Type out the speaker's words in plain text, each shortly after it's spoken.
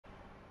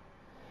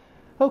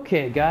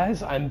Okay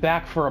guys, I'm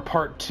back for a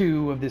part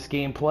 2 of this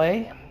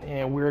gameplay,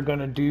 and we're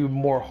gonna do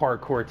more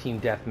Hardcore Team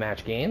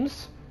Deathmatch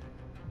games.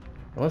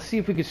 And let's see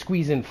if we can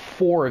squeeze in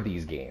 4 of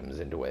these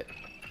games into it.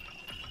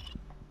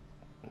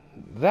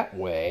 That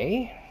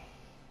way,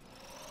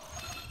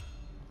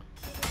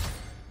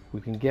 we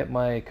can get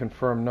my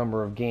confirmed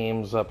number of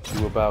games up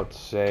to about,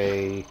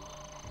 say,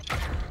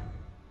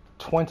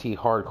 20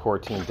 Hardcore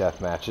Team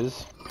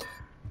Deathmatches,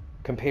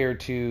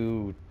 compared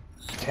to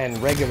 10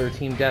 regular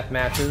Team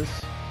Deathmatches.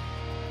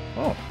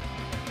 Oh.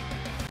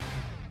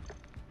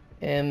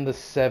 And the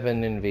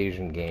 7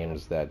 Invasion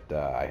games that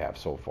I have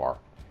so far.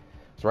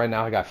 So right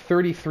now I got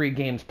 33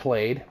 games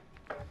played.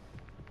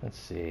 Let's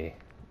see.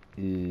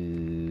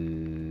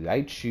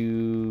 I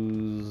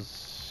choose...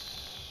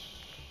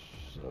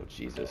 Oh,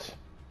 Jesus.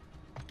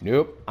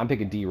 Nope, I'm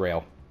picking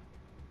Derail.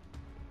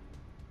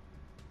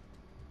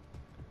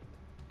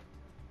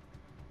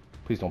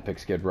 Please don't pick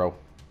Skid Row.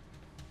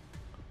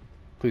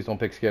 Please don't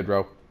pick Skid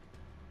Row.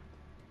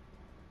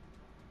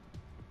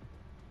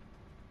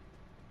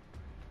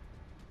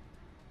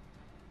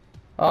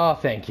 Oh,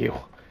 thank you.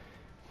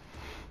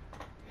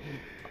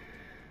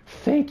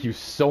 Thank you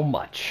so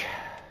much.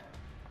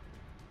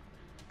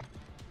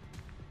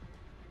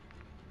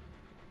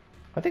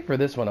 I think for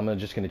this one, I'm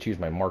just going to choose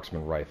my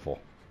Marksman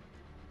Rifle.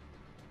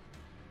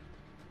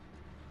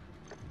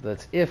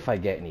 That's if I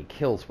get any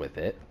kills with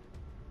it.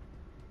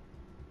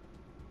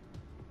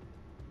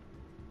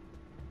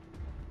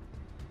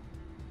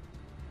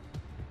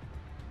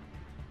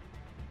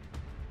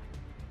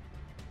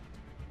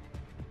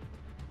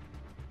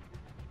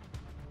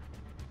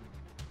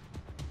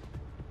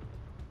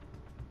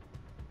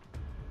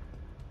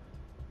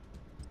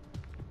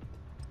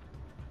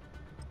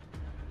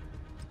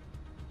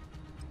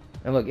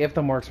 And look, if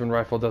the Marksman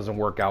Rifle doesn't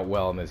work out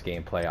well in this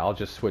gameplay, I'll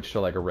just switch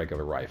to like a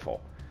regular rifle.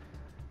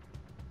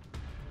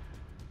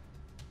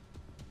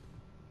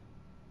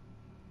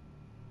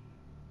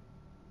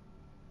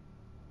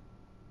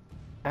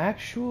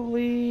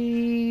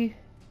 Actually...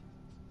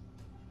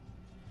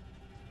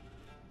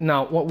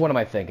 No, what am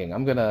I thinking?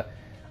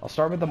 I'll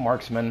start with the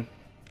Marksman,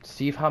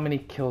 see how many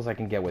kills I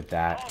can get with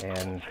that,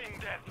 and... Hardcore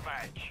Team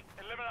Deathmatch.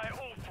 Eliminate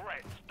all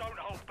threats. Don't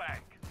hold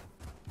back.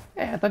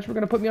 Yeah, I thought you were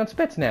going to put me on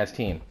Spetsnaz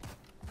team.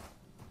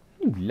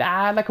 You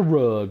lie like a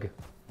rug.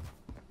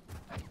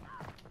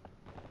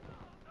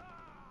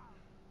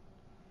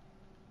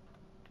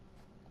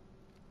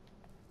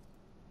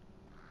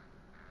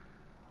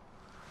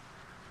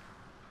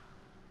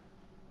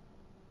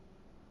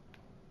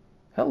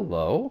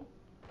 Hello?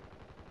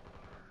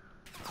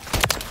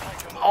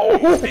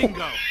 Oh!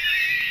 Bingo.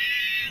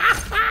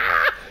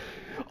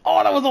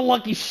 Oh, that was a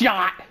lucky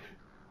shot!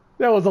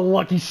 That was a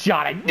lucky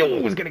shot. I knew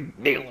it was gonna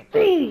nail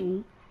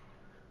it.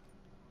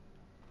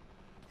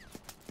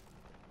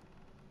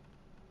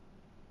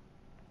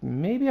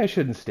 Maybe I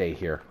shouldn't stay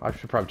here. I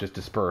should probably just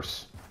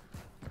disperse.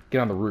 Get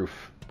on the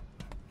roof.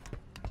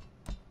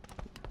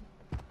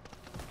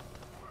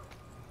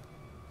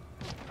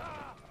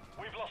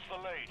 We've lost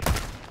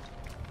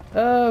the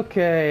lead.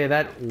 Okay,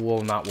 that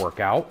will not work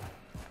out.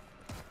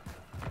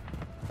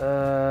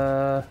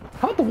 How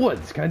about the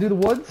woods? Can I do the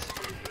woods?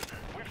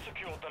 We've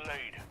secured the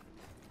lead.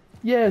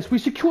 Yes, we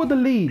secured the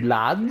lead,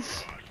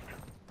 lads.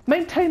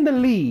 Maintain the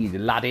lead,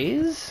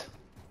 laddies.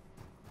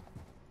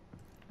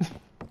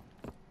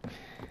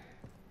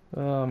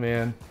 Oh,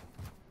 man.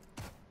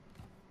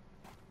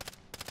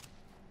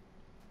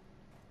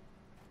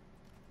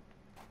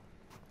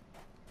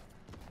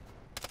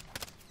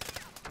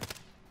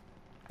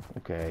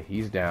 Okay,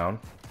 he's down.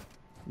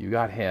 You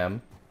got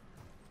him.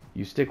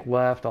 You stick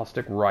left, I'll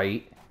stick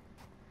right.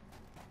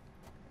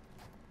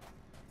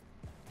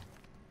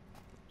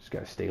 Just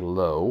gotta stay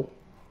low.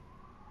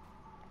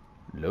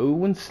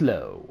 Low and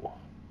slow.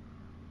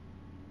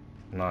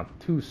 Not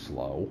too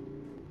slow.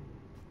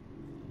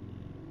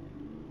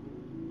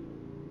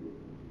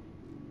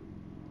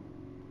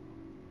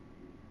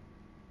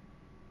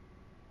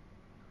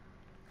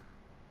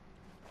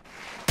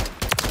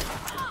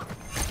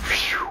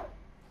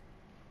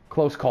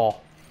 Close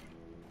call.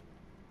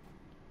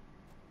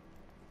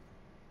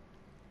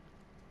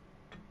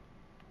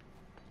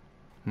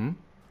 Hmm?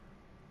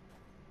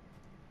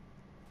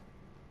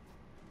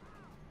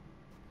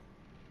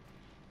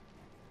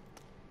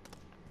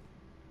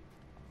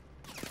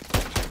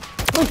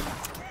 Oh.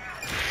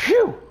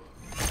 Phew!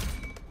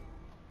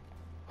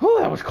 Oh,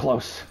 that was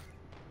close.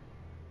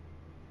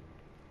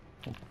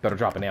 Better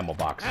drop an ammo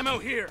box. Ammo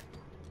here.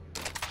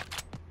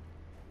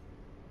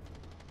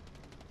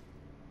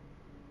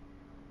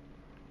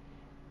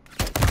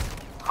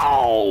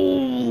 Oh,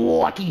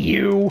 lucky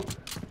you!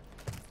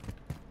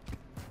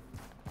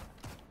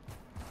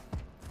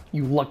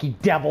 You lucky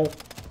devil!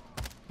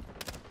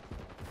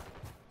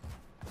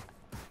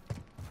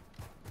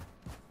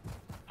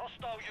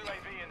 Hostile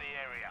UAV in the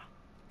area.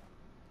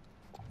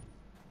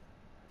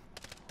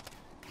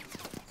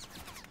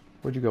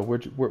 Where'd you go?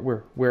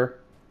 Where?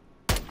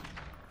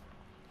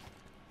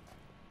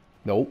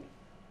 Nope.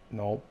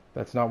 Nope.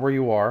 That's not where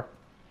you are.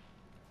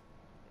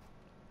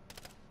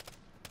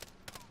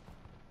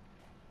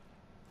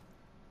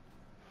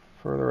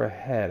 further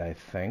ahead, I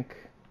think.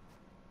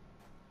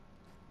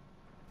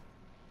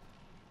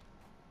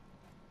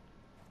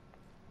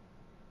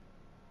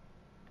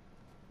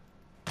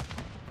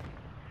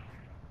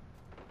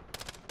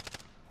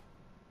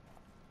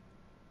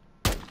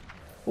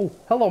 Oh,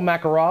 hello,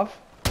 Makarov.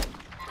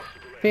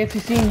 Fancy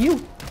seeing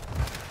you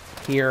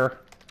here.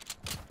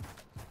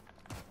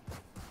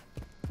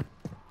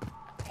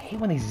 I hate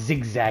when they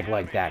zigzag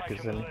like that,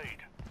 because then...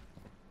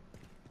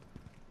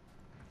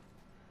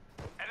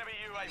 Enemy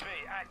UAV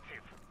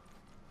active.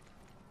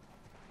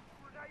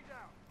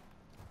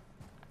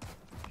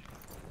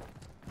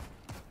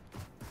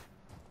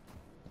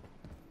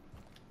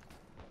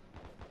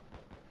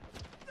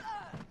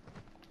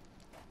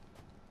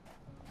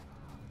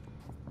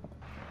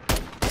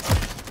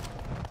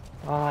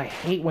 Oh, I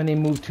hate when they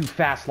move too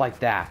fast like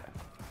that.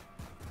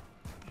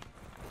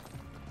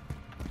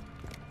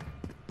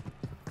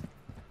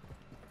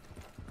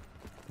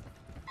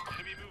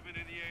 Enemy movement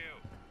in the AO.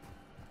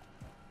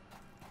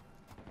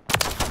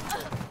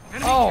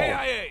 Enemy oh,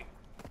 KIA.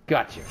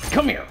 Gotcha.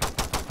 Come here.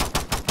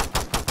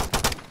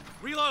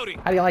 Reloading.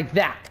 How do you like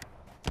that?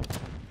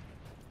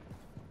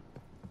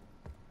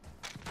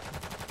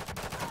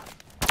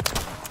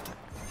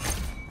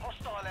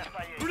 Hostile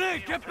FAE.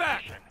 Grenade, get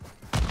back.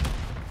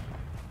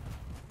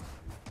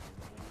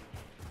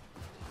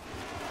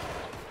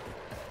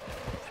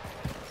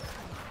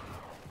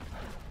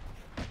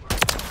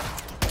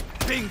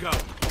 Bingo.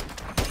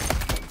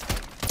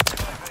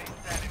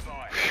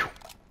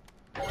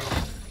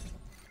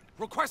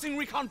 Requesting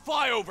recon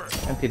flyover.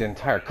 Emptied an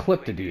entire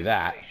clip to do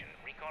that.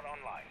 Recon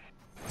online.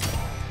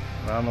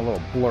 I'm a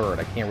little blurred.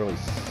 I can't really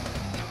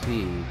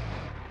see.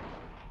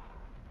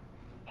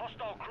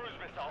 Hostile cruise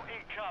missile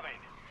incoming.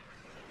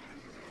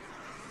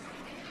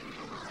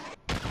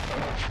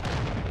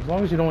 As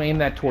long as you don't aim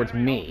that towards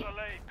me.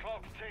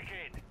 Clock's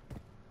ticking.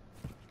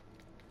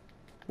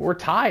 We're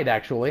tied,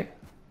 actually.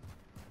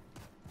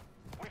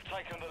 We've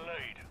taken the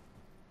lead.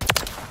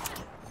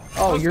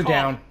 Oh, Close you're call.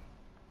 down.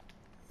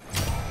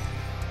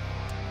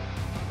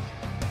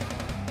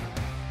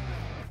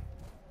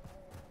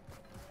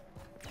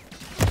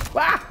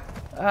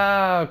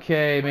 Ah!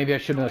 Okay, maybe I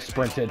shouldn't have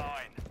sprinted.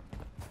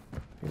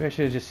 Maybe I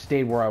should have just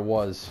stayed where I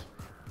was.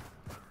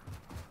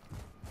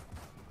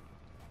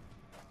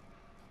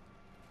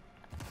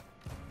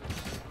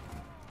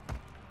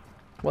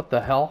 What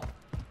the hell?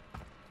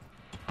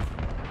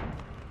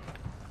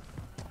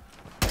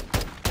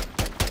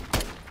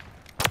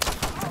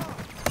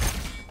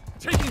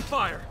 Taking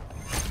fire.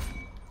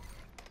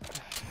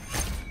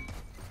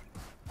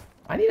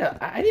 I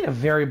need a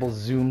variable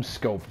zoom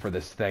scope for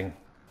this thing.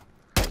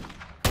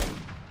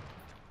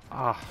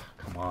 Ah,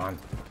 come on.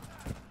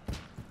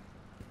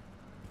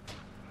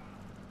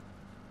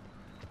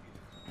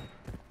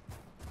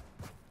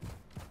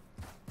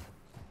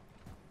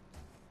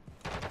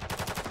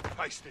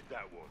 Tasted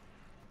that one.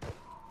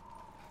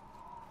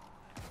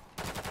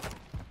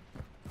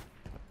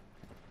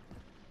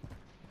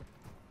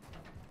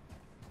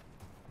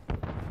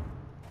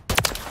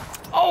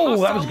 Oh, that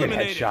was a Hostile good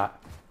eliminated. headshot.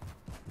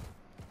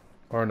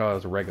 Or no, that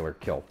was a regular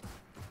kill.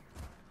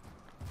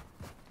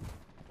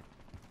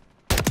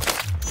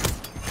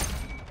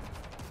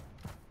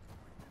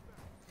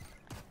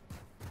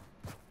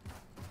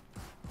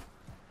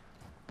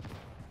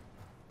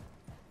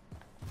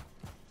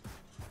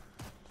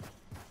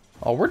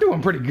 Oh, we're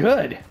doing pretty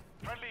good.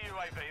 Friendly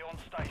UAV on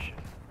station.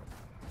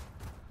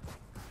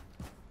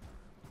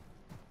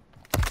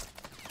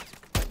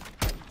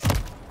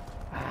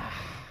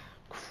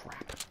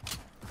 Crap.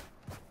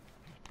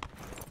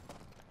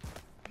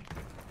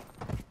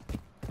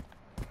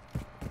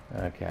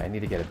 Okay, I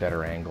need to get a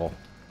better angle.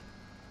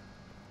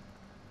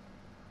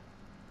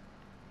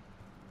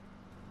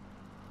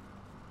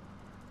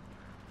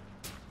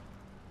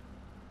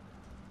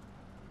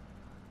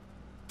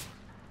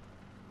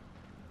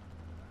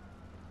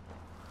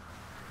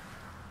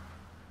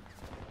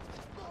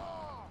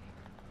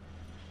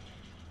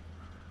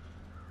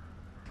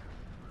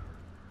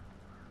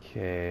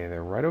 Okay,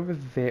 they're right over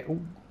there.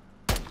 Ooh.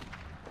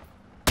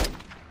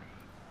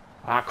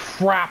 Ah,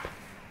 crap!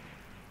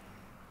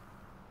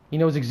 He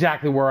knows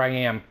exactly where I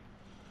am.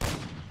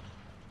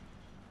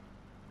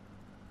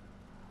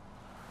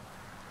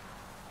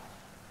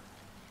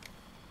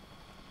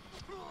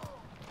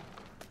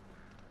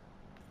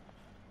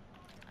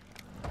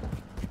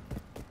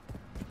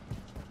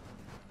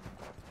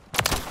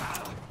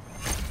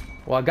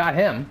 Well, I got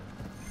him.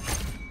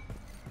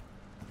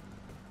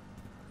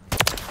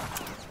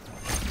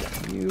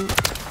 You.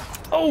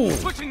 Oh!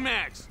 Switching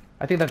mags.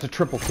 I think that's a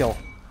triple kill.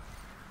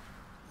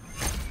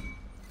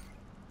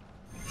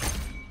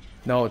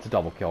 No, it's a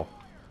double kill.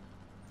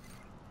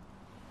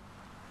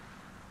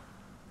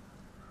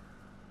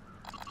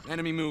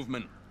 Enemy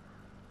movement.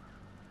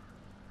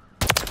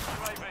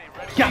 UAV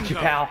ready. Got you,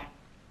 Bingo. pal.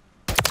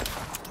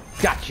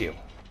 Got you.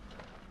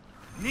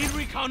 Need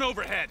recon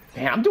overhead.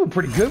 Man, I'm doing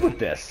pretty good with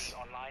this.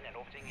 Online and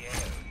orbiting the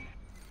AO.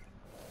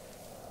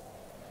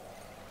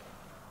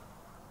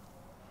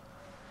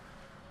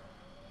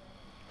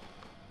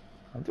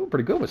 I'm doing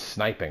pretty good with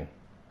sniping.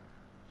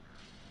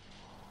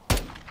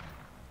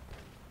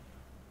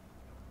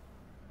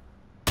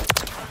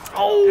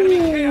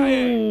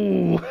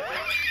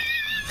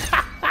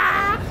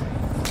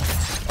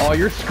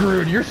 you're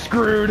screwed. You're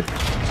screwed.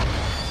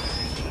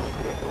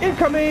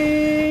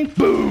 Incoming!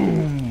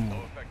 Boom!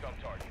 Effect on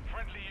target.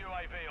 Friendly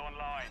UAV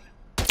online.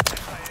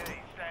 SAE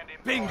standing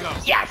by. Bingo.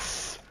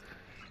 Yes!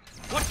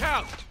 Watch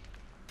out.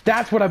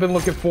 That's what I've been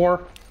looking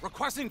for.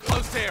 Requesting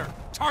close air.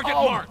 Target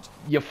Oh, marked.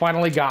 you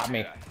finally got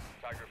me.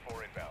 Tiger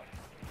 4 inbound.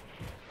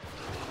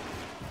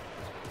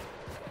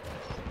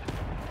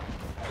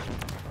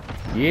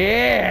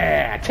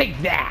 Yeah! Take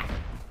that!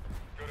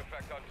 Good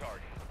effect on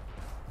target.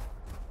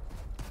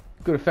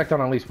 Good effect on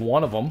at least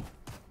one of them.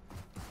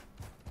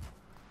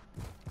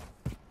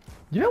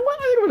 You know what?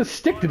 I think I'm gonna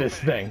stick to this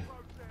thing.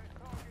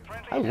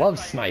 I love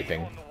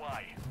sniping. On the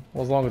way.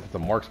 Well, as long as it's a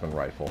Marksman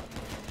Rifle.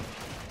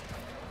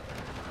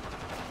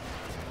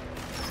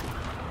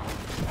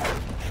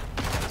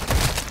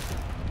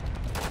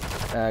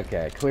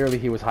 Okay, clearly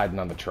he was hiding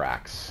on the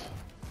tracks.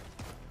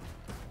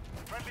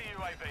 Friendly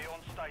UAV on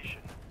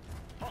station.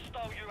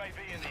 Hostile UAV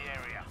in the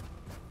area.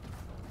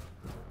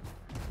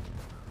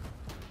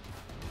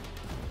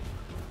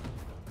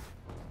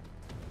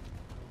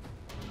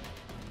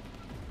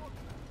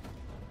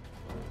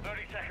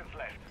 Seconds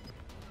left.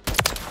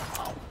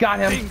 Got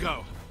him.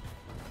 Bingo.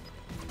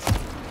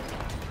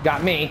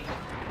 Got me.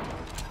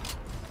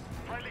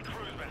 Friendly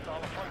cruise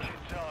missile approaching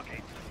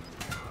target.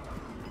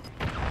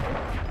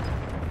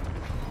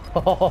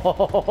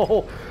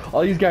 Oh,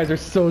 all these guys are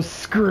so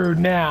screwed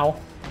now.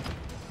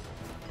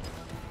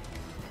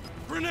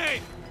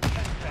 Grenade. 10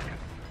 seconds.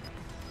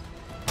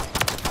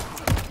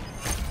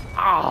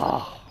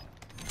 Ah.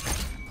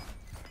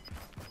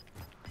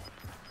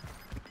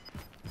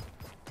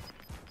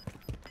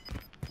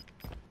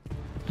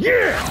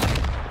 Yeah!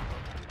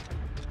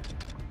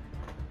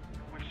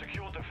 We've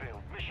secured the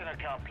field. Mission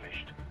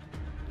accomplished.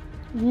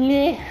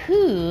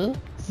 Lehu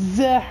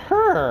the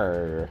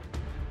her.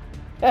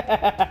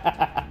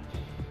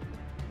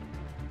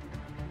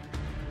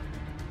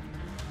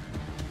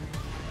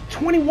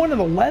 21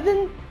 and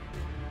 11?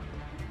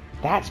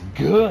 That's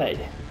good.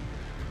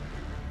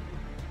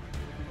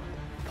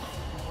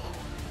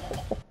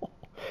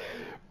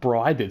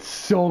 Bro, I did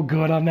so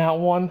good on that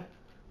one.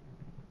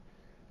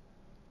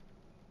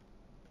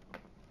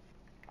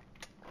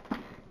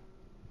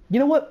 You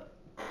know what?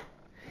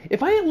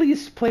 If I at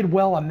least played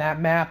well on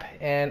that map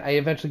and I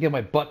eventually get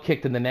my butt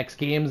kicked in the next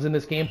games in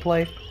this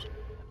gameplay,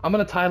 I'm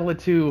going to title it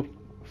to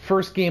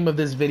First Game of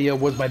this video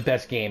was my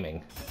best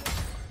gaming.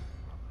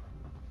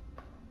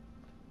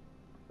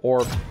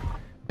 Or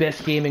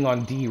Best Gaming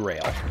on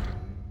Derail.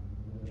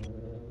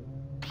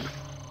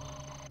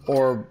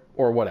 Or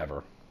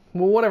whatever.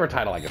 Well, whatever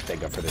title I can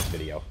think of for this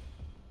video.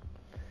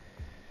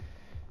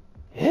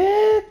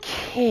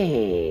 Okay.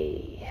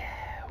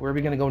 Where are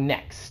we going to go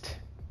next?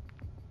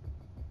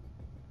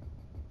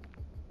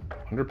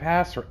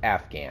 Underpass or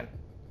Afghan?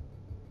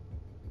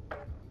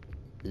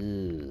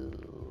 Ooh,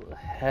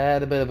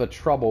 had a bit of a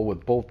trouble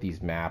with both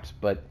these maps,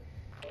 but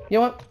you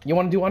know what? You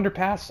want to do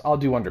Underpass? I'll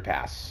do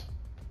Underpass.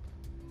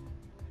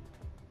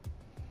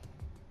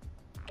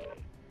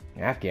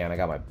 Afghan, I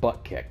got my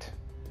butt kicked.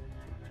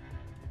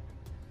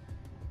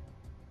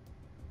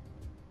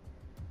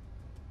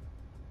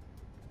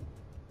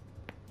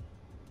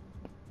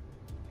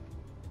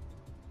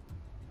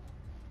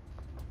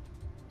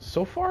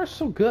 So far,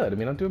 so good. I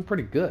mean, I'm doing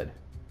pretty good.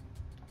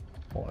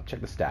 Hold on,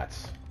 check the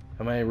stats.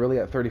 Am I really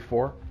at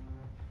 34?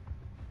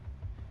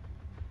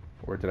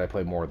 Or did I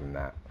play more than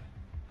that?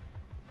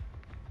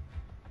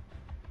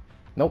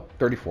 Nope,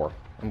 34.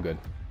 I'm good.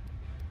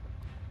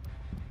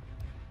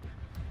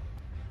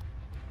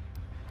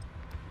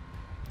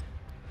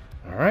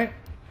 Alright.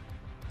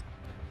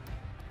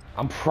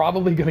 I'm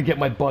probably going to get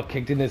my butt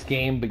kicked in this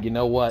game, but you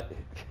know what?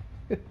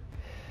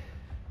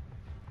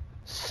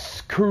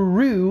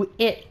 Screw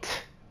it.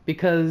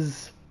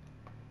 Because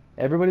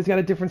everybody's got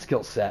a different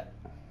skill set.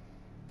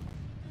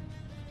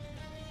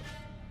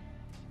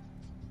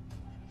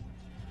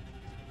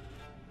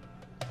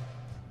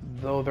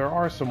 Though there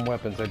are some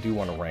weapons I do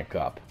want to rank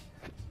up.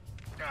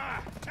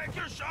 Take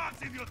your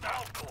shots if you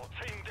Hardcore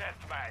Team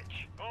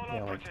Deathmatch. All Yeah,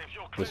 like operatives,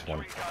 you're clear this to one.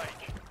 engage.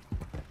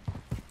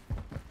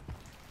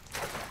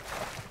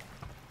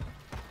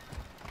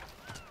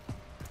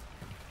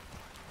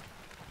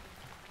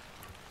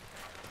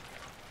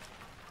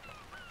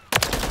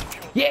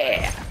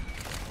 Yeah!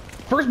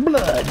 First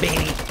blood,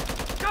 baby!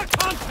 Got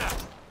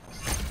contact.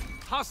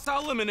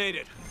 Hostile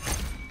eliminated.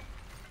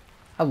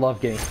 I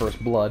love getting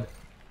first blood.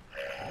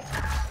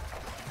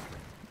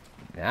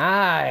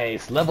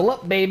 Nice! Level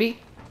up, baby!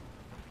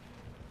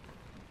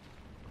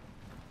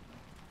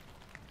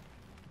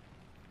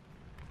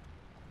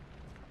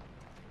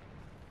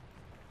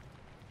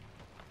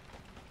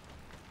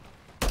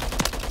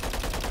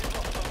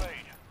 Lost the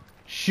lead.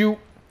 Shoot!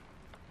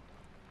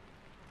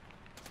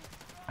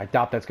 I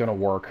doubt that's gonna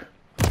work.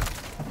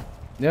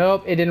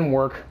 Nope, it didn't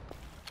work.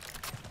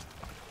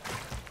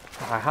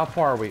 How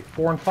far are we?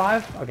 4 and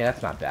 5? Okay,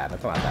 that's not bad.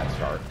 That's not a bad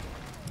start.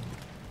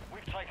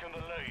 We've taken the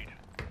lead.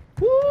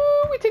 Woo!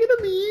 We taking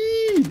the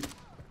lead!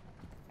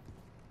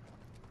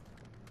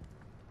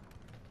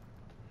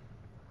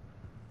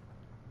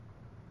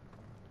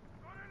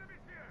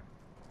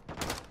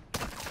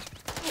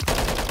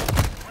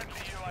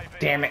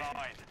 Damn it.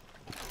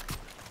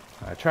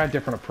 I tried a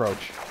different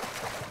approach.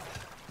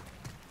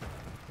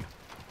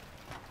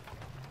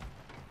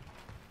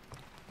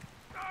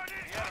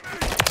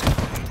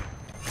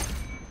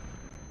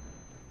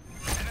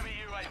 Enemy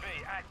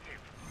UAV active.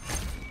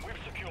 We've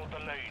secured the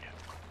lead.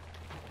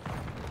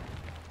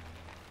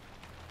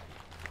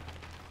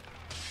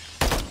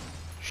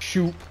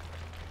 Shoot.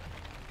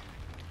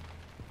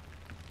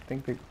 I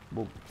think they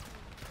will...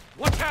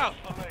 Watch out!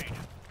 The lead.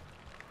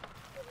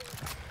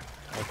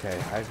 Okay,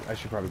 I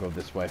should probably go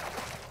this way.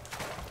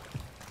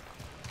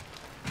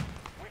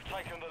 We've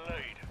taken the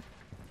lead.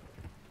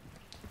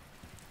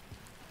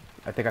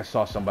 I think I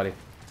saw somebody.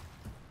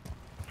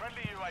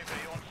 Friendly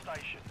UAV on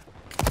station.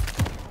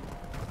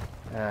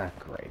 Ah,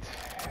 great.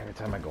 Every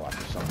time I go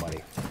after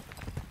somebody.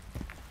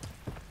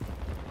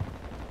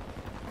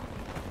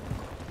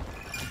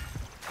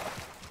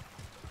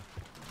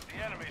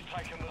 The enemy's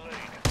taken the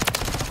lead.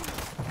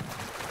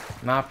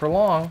 Not for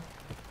long.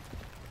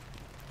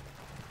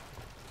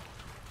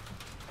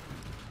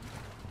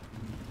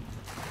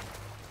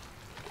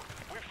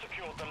 We've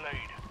secured the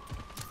lead.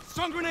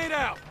 Stun grenade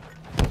out!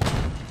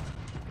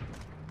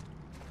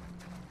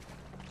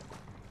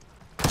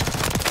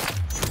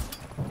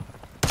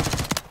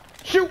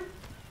 Shoot!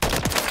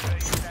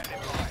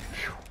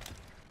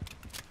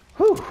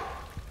 Whew.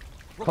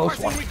 Close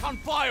Requesting one. recon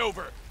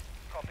flyover!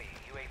 Copy.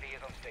 UAV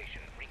is on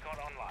station. Recon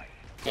online.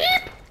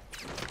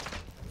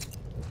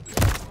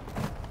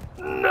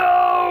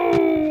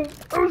 No!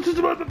 I was just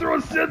about to throw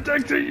a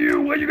Semtex at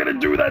you. Why are you gonna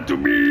do that to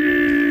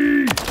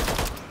me?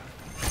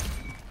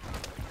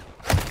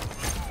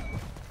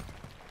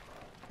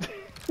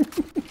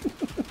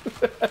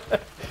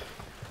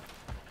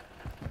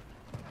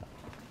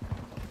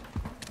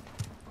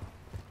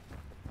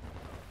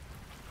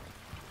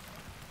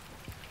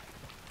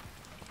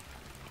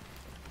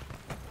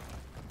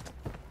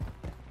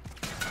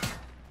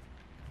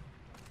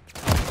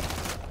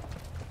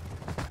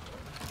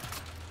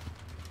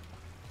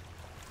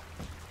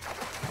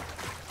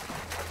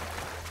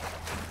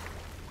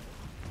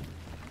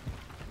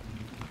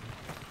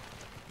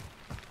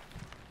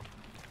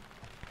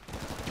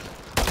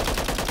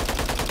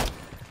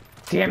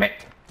 Damn it!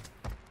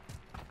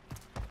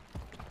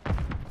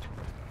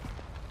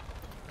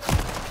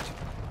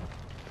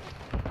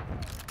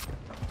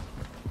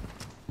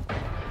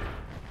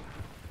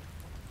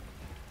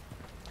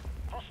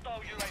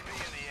 Hostile UAV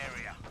in the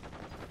area.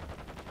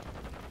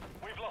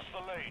 We've lost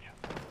the lead.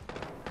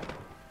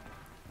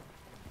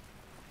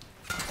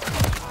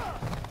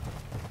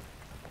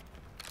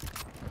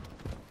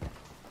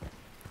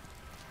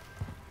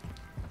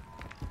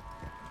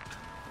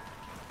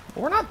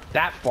 We're not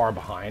that far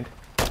behind.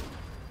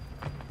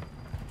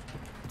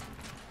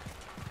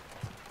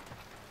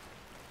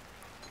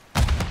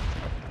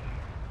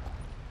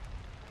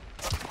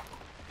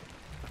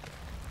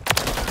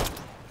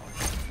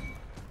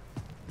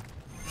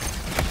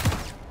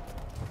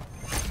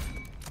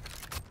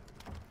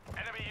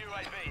 Enemy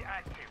UAV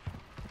active.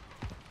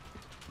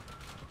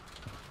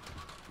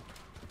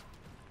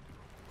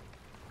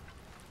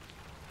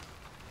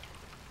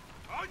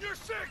 On your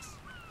six!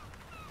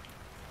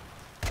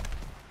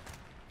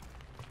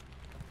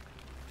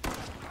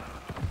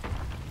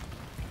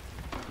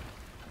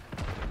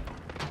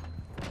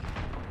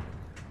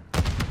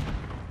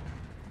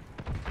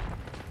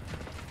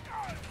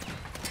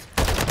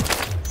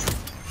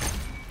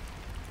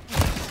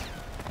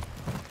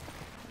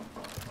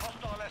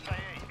 Hostile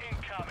SAE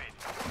incoming.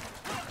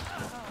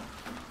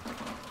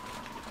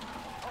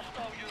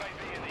 Hostile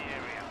UAV in the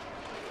area.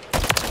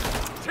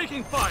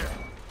 Taking fire!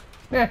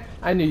 Eh,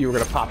 I knew you were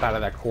gonna pop out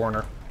of that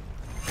corner.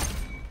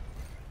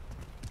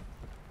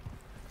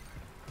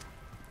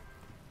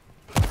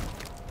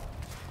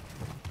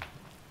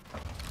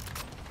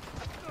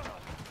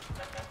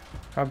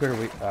 How good are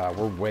we?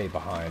 We're way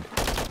behind.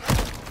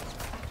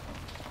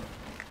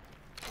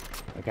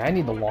 Okay, I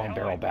need the long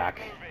barrel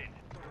back.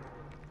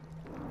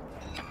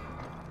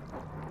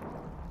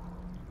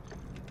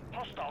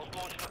 Hostiles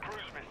launched a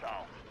cruise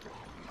missile.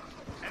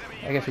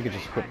 Enemy I guess we could UAV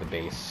just quit the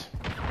active. base.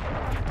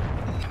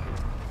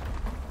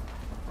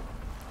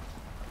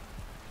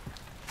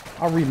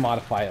 I'll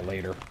remodify it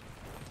later.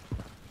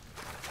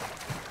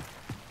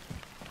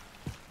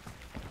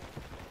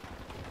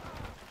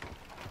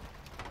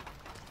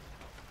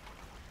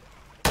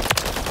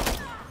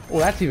 Oh,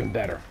 that's even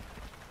better.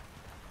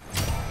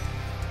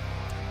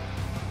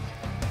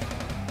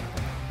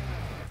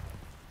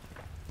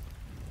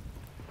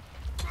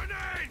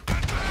 Grenade!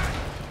 Get back!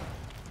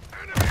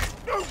 Enemy!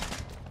 No!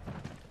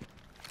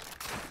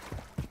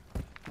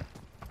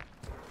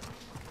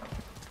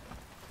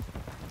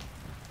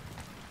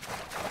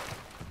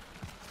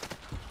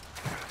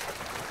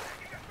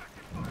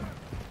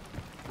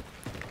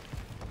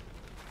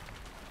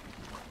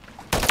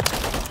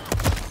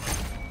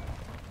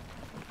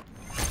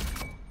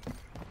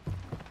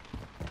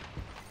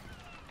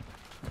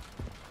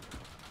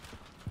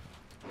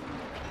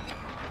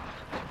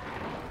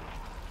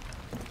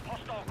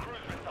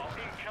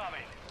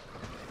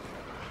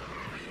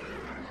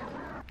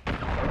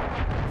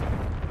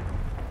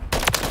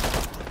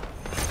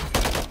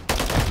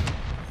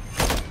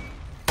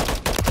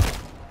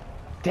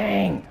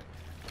 Dang.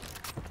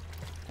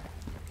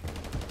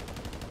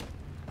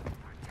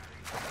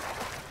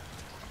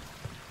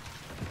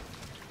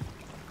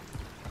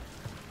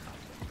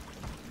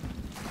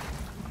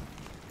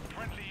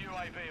 Friendly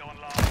UAV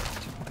online.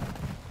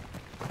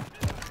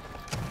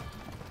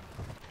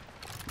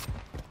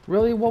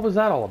 Really? What was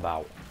that all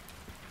about?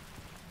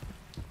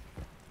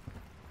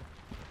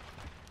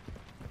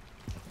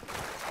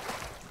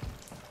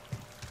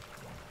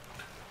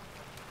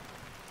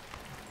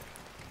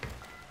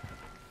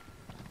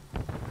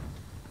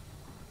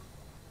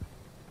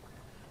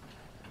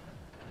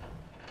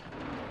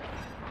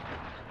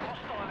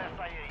 Hostile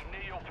SAE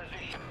near your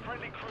position.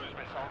 Friendly cruise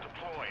missile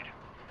deployed.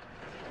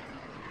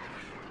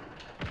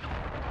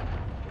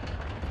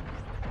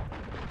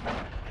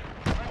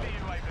 Friendly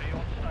UAV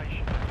on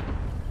station.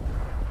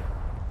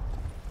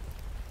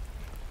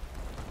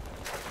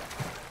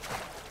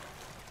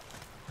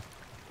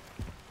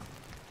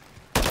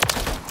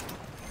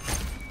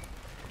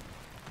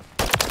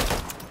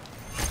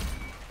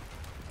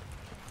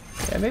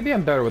 Yeah, maybe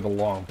I'm better with a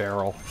long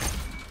barrel.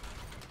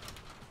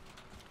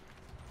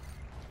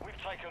 We've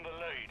taken the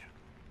lead.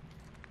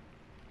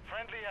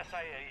 Friendly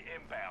SAE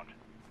inbound.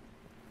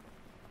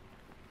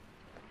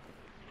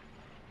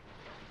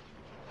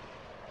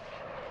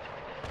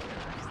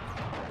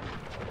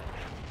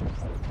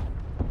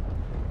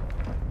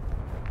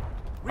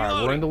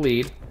 Alright, we're in the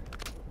lead.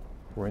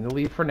 We're in the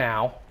lead for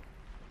now.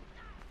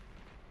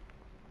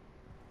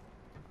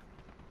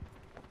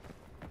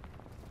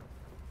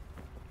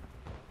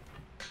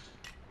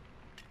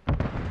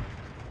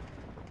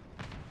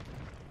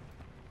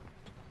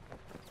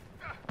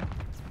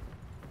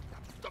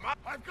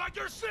 I've got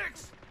your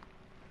 6!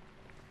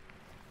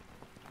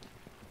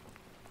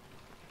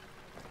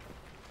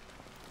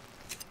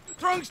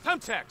 Throwing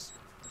Stemtex!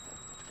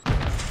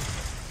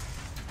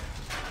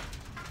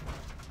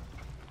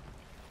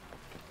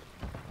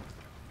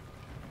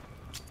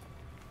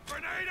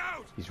 Grenade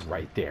out! He's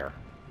right there.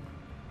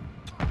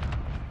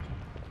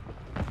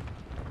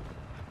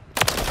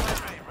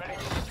 Friendly ready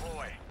to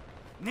deploy.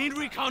 Need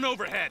recon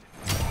overhead!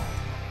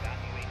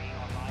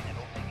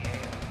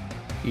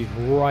 He's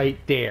right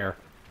there.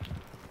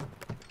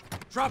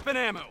 Dropping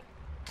ammo!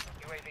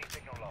 UAV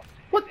signal lost.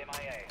 What?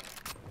 MIA.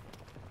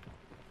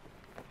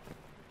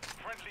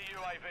 Friendly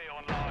UAV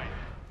online.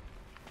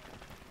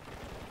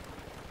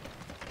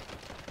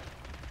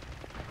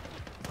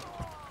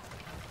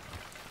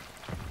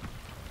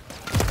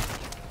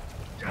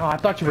 Oh, I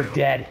thought you were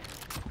dead.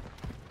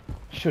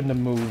 Shouldn't have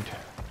moved.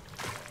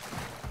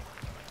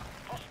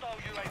 Hostile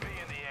UAV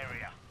in the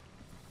area.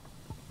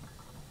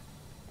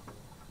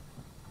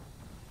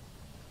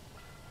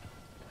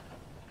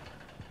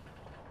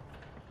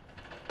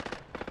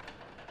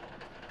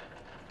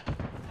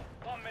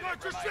 One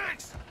minute Got your remaining.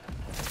 6!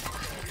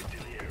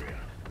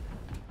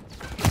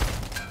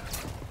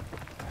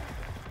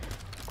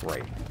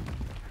 Great.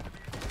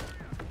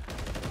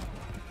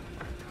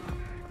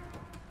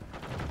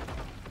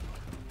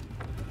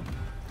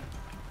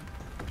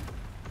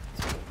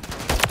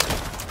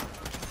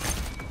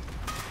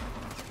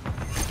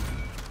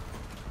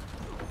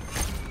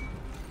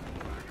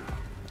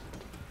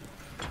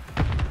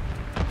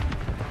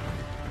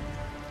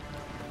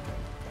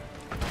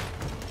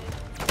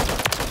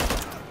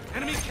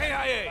 Enemy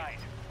KIA!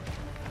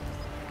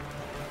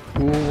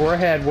 Ooh, we're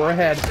ahead, we're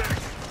ahead.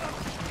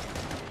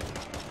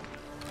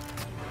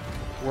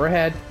 We're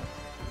ahead.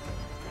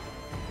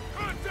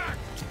 Contact!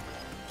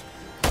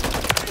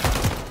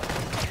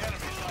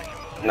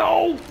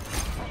 No!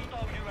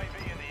 Hostile UAV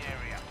in the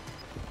area.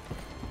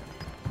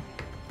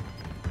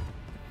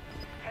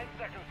 10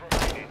 seconds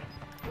remaining.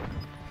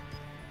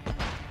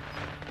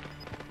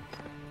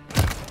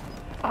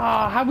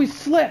 Ah, how'd we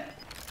slip?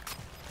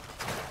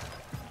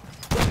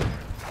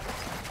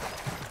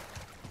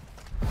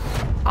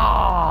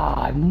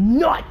 Ah,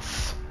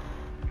 nuts!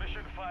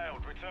 Mission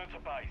failed. Return to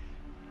base.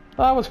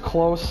 That was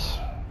close.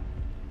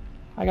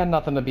 I got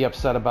nothing to be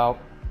upset about.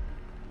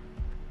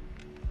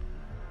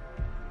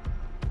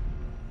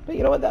 But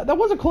you know what? That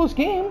was a close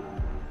game.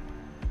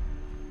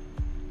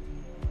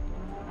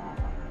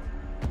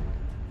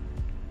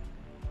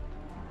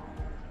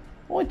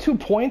 Only 2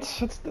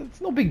 points. It's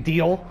no big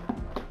deal.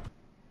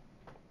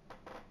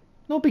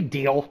 No big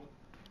deal.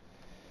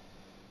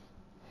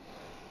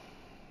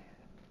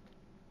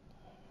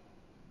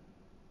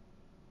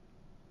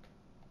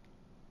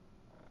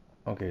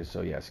 Okay,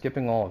 so yeah,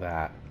 skipping all of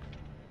that.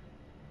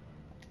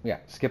 Yeah,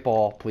 skip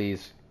all,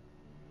 please.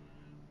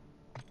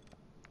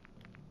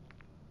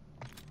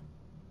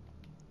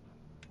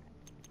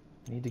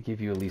 Need to give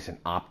you at least an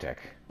optic.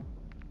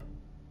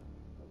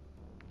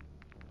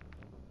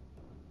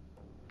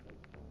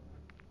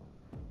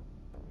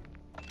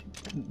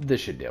 This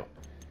should do.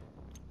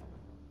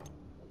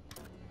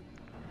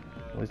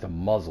 At least a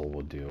muzzle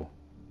will do.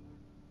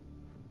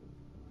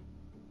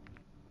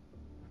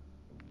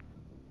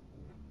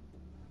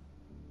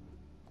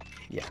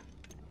 Yeah.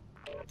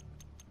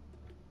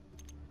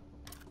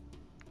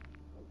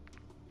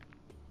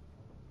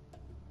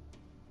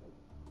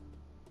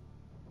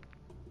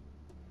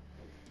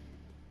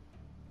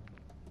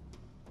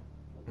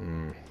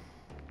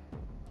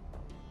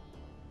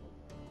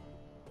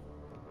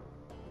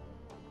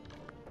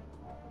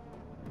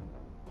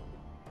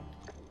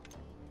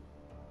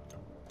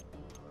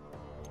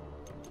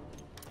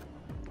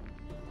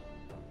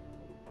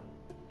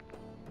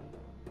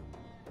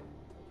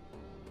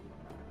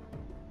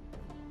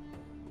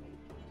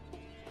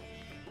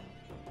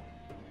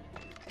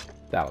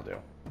 That'll do.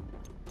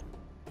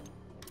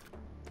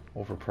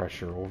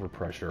 Overpressure,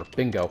 overpressure.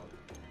 Bingo.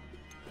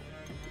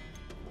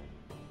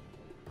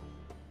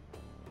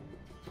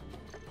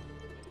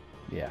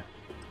 Yeah.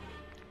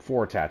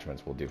 4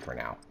 attachments will do for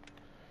now.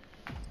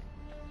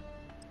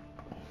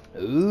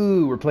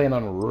 Ooh, we're playing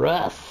on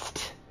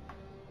Rust.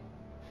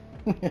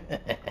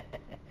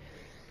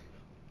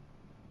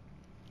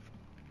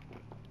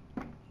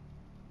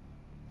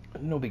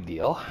 No big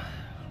deal.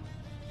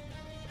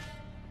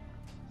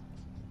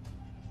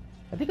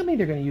 I think I'm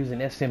either going to use an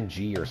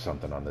SMG or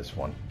something on this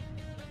one.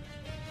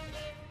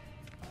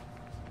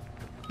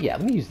 Yeah,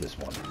 let me use this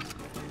one.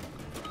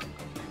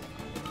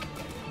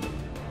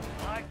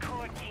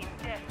 Hardcore Team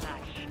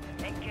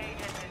Deathmatch. Engage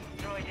and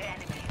destroy the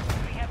enemy.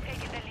 We have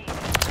taken the lead.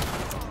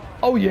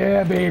 Oh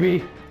yeah,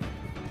 baby!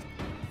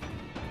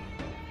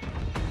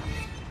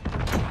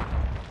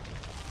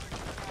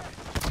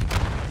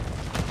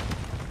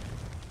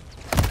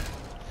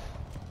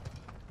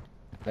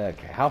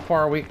 Okay, how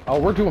far are we? Oh,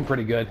 we're doing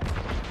pretty good.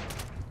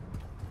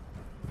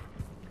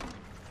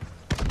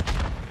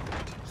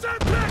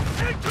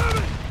 Semtex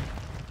incoming!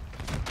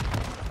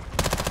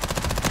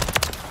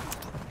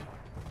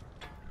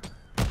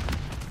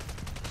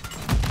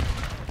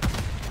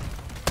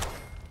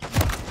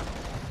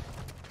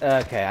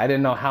 Okay, I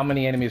didn't know how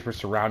many enemies were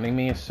surrounding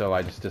me, so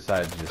I just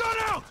decided to just Gun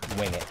out!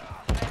 wing it.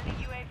 Friendly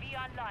UAV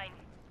online.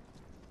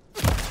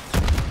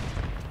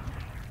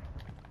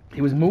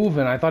 He was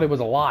moving, I thought he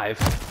was alive.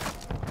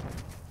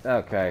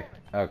 Okay,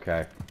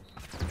 okay.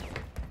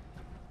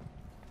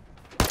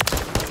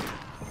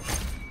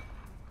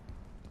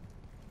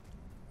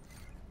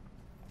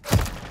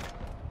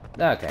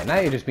 Okay, now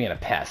you're just being a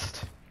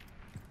pest.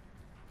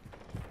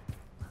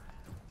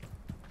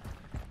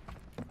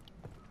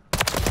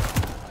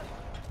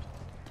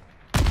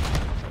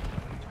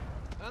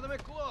 Enemy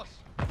close.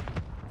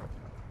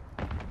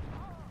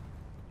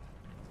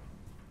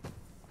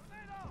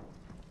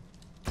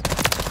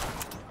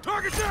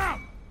 Target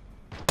down!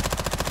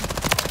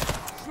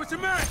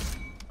 Switching mags!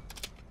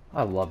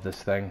 I love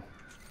this thing.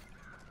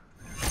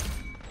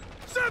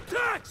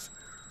 Semtex!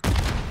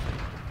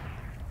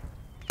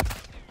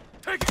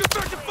 Taking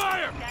effective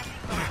fire!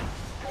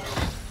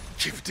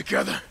 Keep it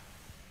together.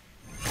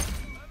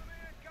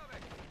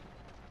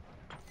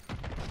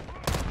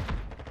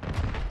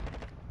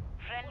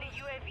 Friendly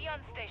UAV on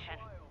station.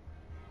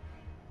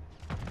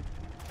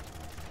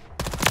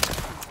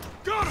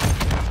 Got him!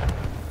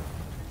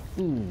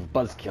 Ooh,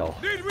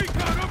 buzzkill. Need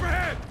recon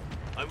overhead!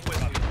 I'm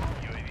with you.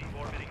 UAV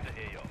orbiting the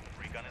AO.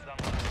 Recon is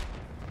online.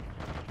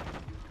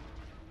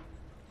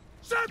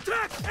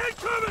 Semtex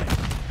incoming!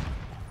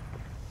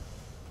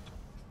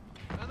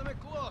 Enemy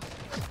close.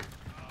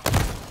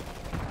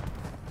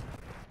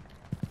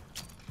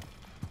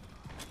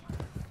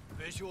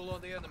 Visual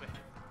on the enemy.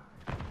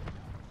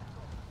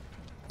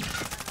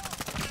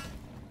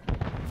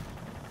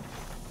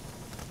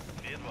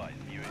 Be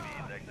advised, UAV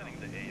is exiting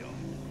the AO.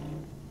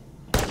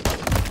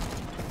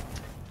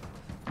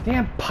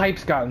 Damn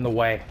pipes got in the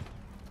way.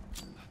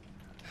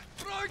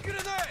 Throw a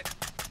grenade!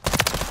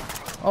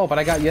 Oh, but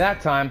I got you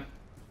that time.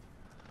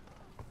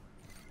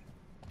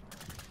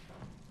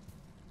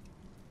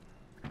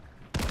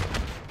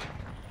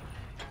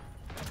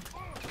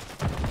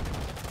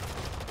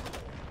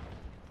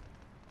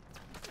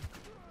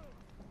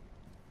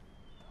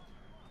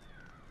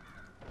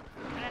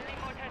 Friendly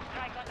mortar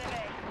strike on the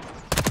way.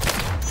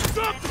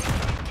 Stop!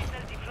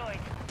 Missile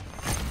deployed.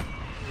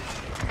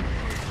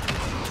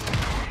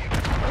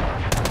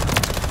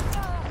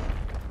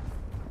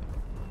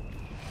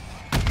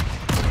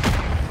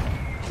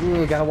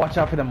 Ooh, gotta watch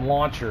out for them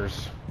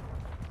launchers.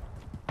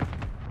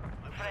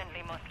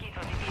 Friendly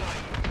mosquito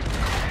deployed.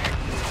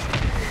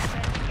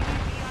 Friendly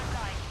UAV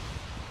online.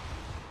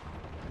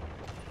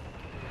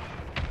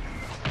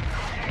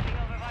 Friendly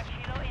Overwatch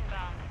Hilo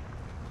inbound.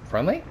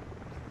 Friendly?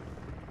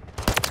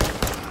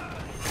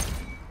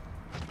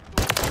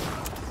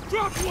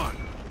 Drop one!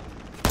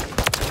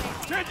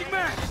 Changing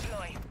mags!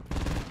 Deploy.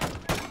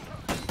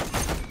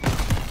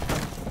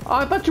 Oh,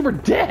 I thought you were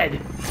dead.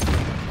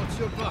 What's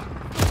your buck?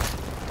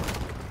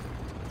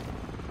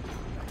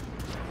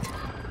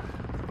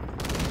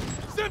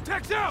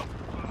 Semtex out!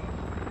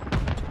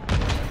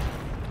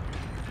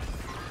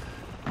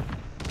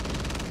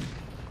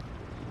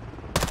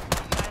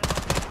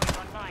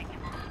 Online.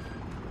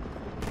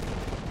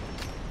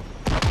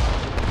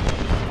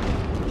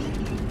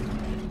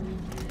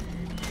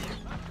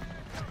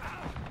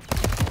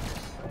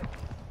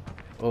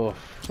 Oh,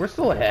 we're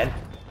still ahead.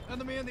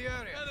 Enemy in the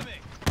area. Enemy!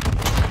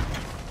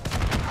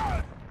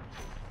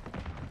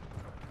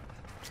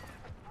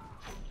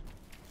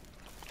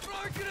 Throw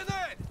a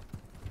grenade!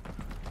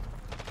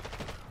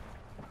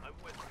 I'm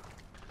with you.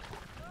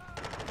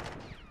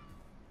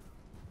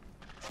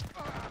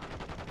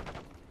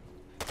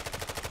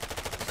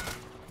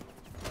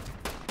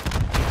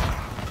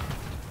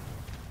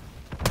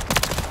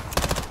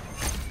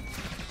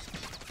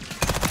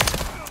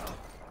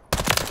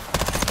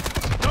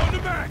 Throw the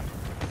back!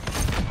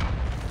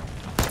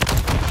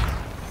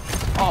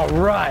 All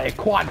right,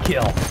 quad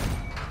kill.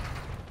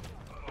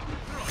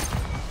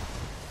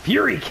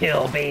 Fury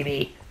kill,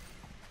 baby.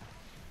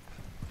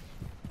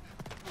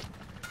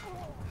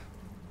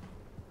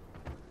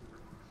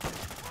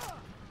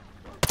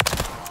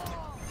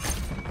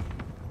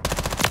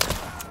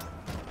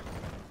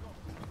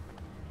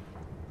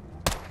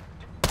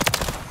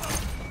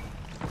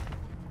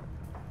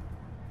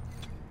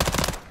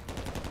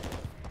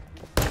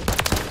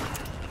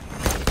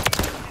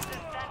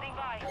 Standing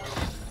by.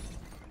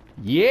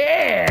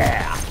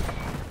 Yeah!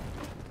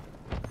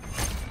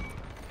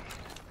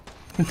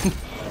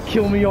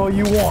 Kill me all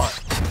you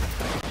want.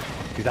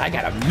 Because I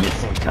got a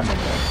missile coming.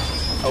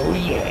 Oh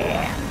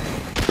yeah!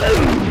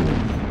 Boom!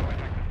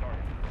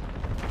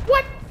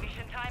 What?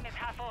 Mission time is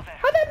half over.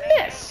 How'd that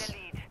Maintain miss? the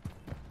lead.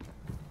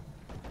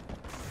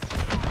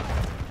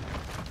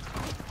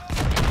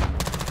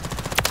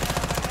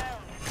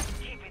 Overwhelmed.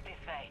 Keep it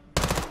this way.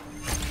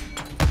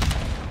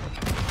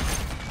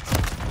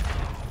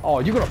 Oh,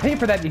 you gonna pay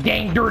for that, you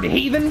dang dirty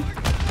heathen?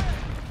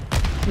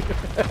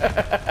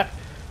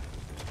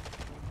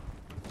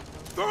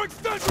 Throwing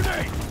stun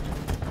grenade!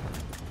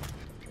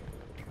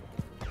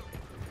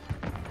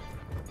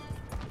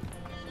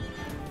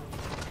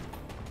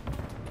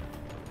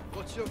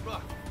 What's your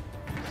back?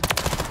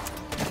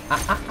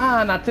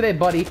 Not today,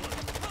 buddy.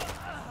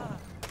 Hostile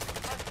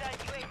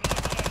UAV in the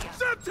area.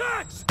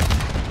 Semtex!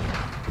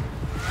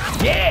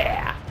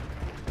 Yeah!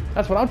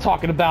 That's what I'm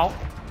talking about.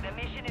 The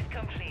mission is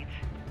complete.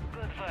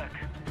 Good work.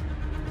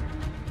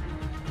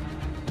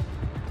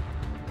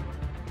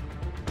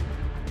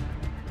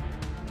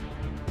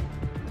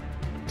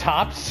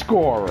 Top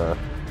scorer.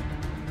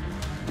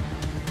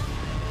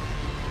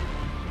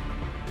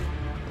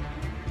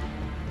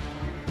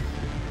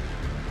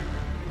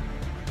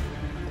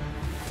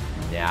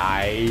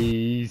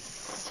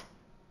 Nice.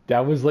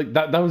 That was like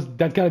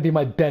that's gotta be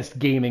my best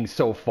gaming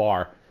so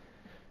far.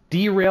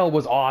 Derail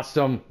was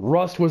awesome.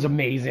 Rust was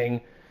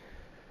amazing.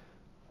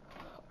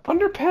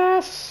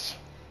 Underpass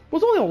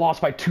was only a loss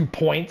by 2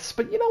 points,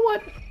 but you know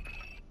what?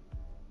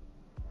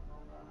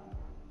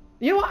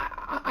 You know,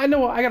 I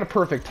know I got a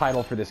perfect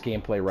title for this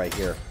gameplay right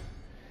here.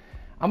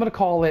 I'm gonna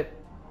call it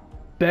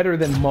Better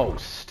Than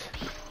Most.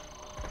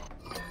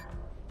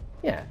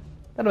 Yeah,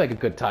 that'll make a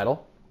good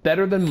title.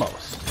 Better Than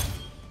Most.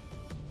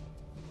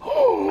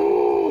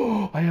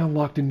 Oh, I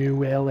unlocked a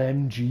new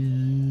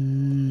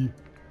LMG.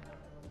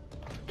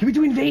 Can we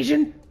do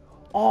Invasion?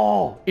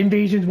 Oh,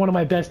 Invasion's one of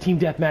my best Team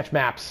Deathmatch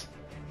maps.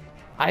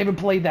 I haven't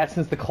played that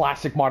since the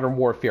classic Modern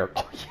Warfare.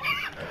 Oh, yeah.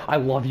 I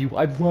love you.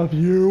 I love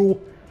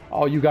you.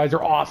 Oh, you guys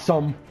are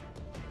awesome.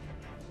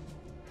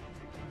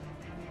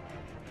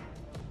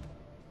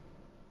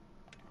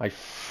 I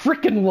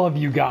freaking love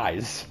you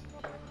guys.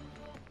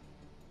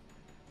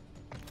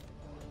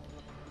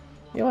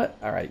 You know what?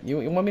 All right,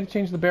 you want me to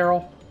change the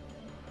barrel?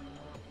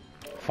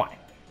 Fine.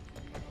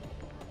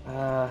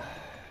 I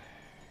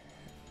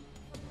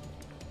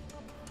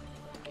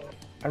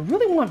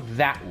really want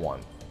that one.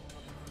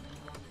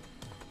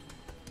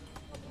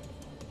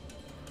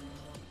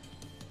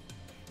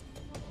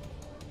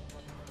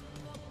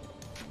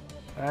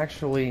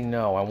 Actually,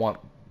 no. I want.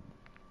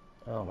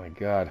 Oh my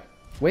god.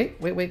 Wait.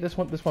 This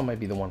one might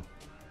be the one.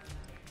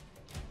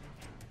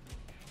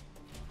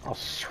 Oh,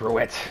 screw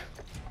it.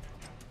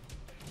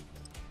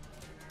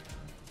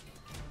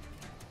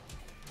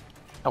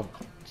 Oh,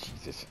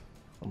 Jesus.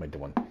 What am I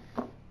doing?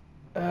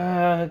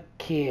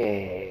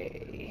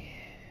 Okay.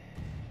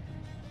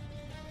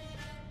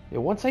 Yeah,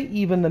 once I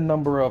even the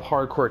number of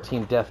Hardcore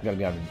Team Death, I'm gonna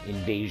be on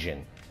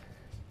Invasion.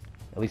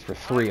 At least for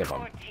 3 of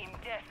them. Hardcore Team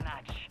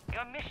Deathmatch.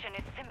 Your mission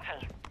is simple.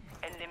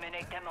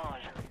 Eliminate them all.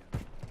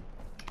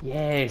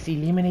 Yes,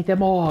 eliminate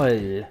them all.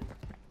 We've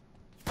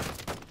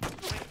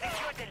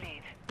secured the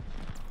lead.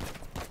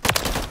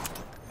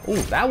 Oh,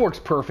 that works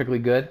perfectly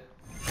good.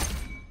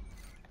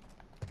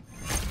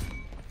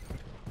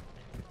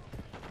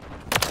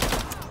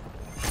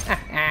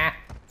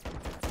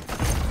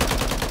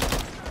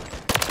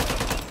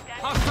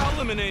 Hostile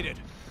eliminated!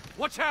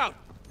 Watch out!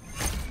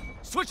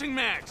 Switching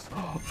mags!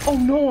 Oh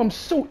no, I'm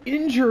so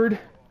injured.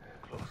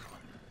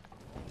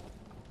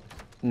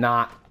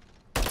 Not.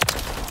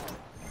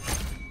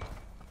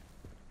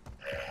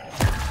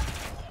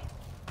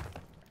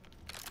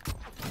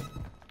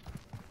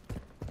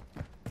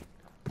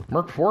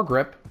 Merc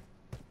foregrip.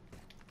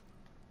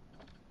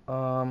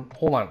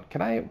 Hold on.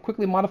 Can I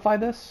quickly modify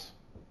this?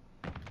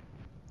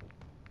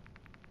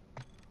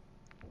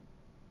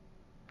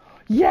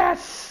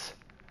 Yes!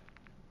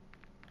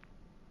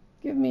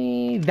 Give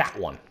me that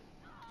one.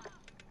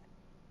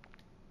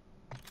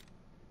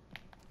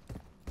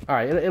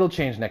 Alright, it'll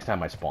change next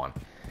time I spawn.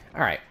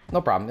 Alright,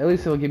 no problem. At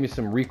least it'll give me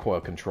some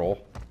recoil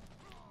control.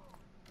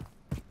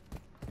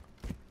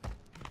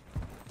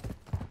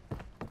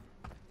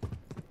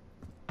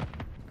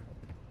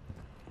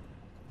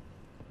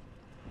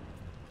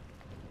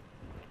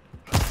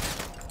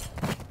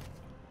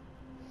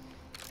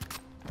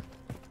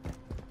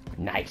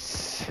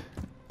 Nice.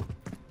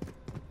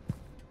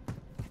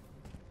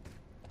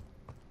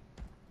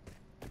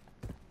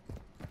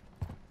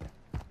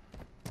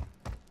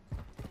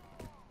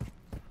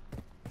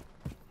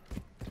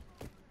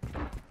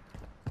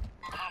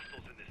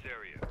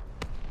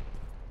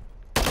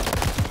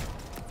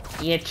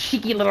 You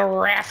cheeky little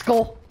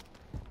rascal.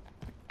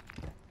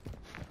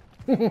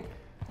 Got movement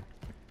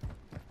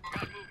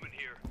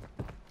here.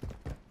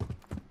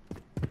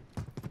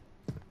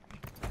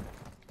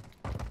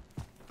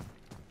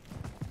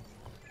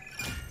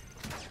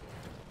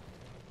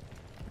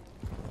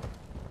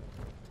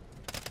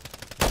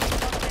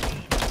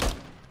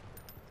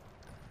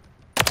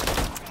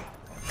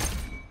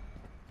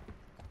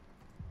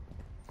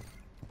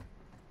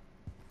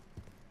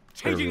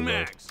 Changing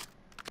mags.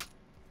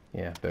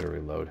 Yeah, better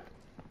reload.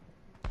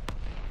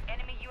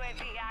 Enemy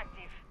UAV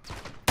active.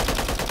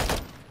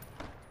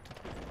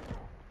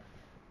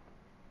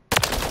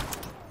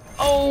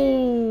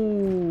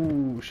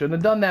 Oh, shouldn't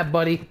have done that,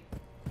 buddy.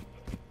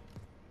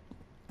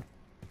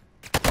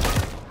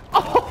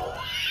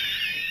 Oh!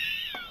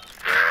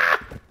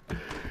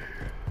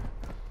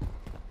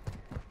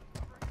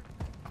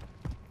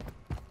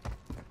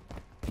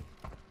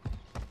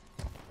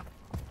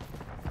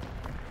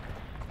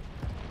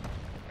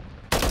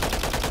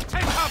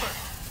 Take cover.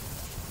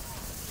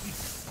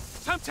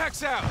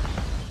 Thumbtacks out.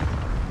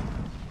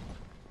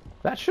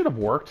 That should have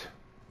worked.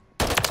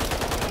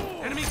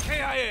 Enemy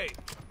KIA.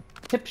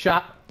 Hip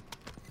shot.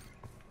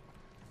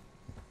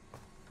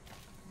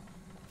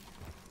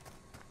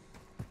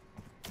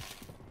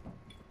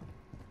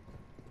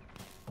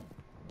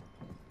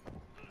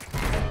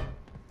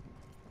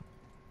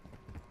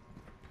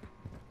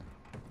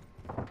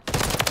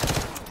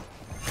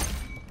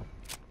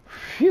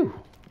 Phew.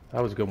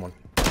 That was a good one.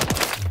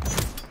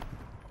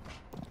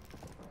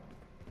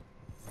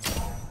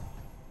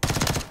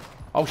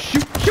 Oh,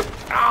 shoot, shoot!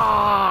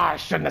 Ah, I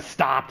shouldn't have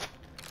stopped.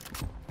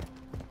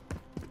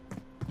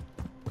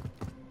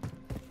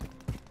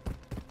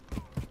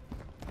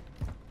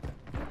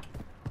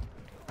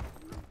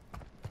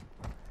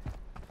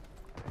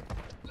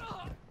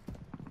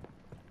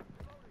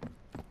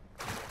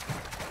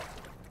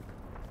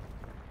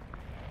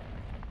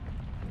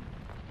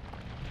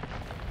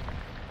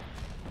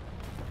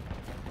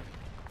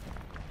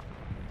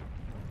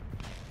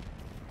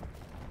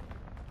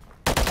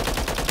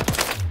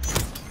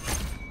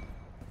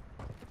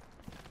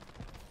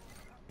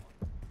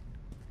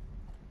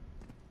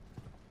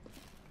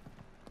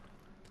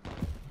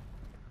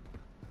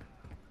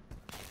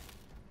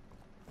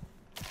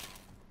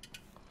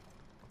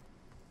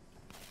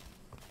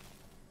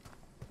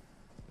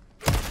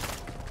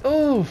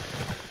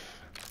 Oof.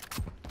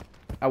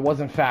 I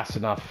wasn't fast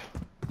enough.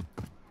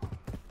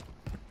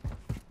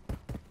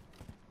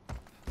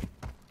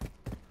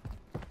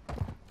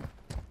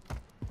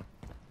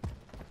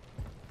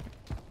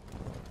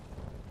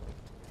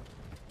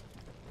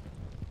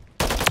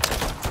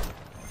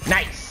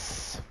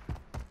 Nice.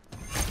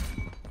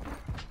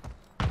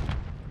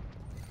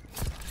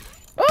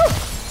 Oh!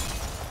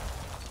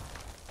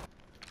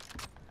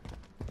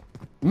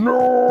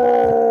 No!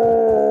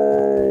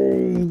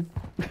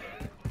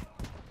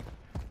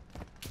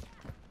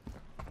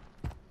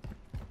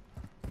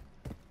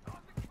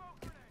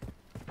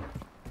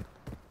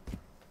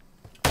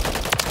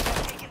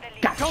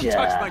 Don't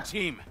touch my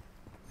team.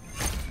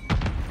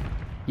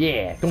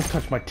 Yeah, don't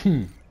touch my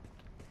team.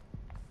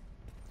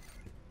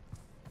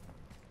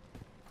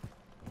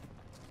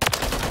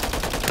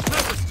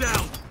 Sniper's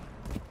down.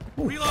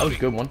 Ooh, that was a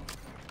good one.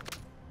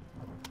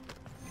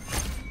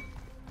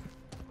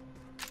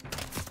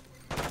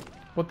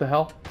 What the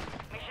hell?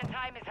 Mission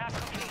time is half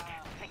complete.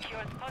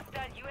 Secure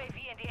hostile UAV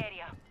in the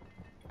area.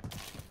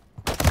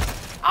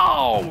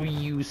 Oh,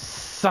 you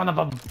son of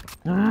a...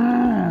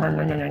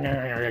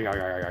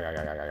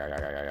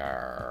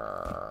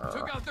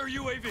 Took out their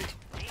UAV.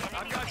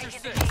 I've got your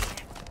six.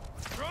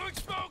 Throwing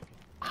smoke.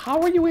 How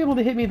are you able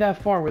to hit me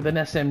that far with an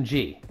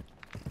SMG?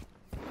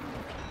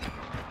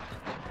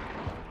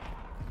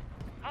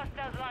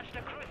 Hostiles launched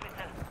a cruise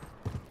missile.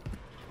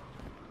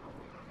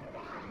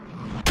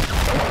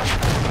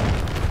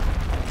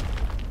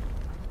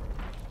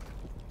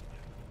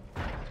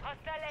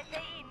 Hostile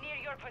SAE near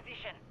your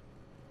position.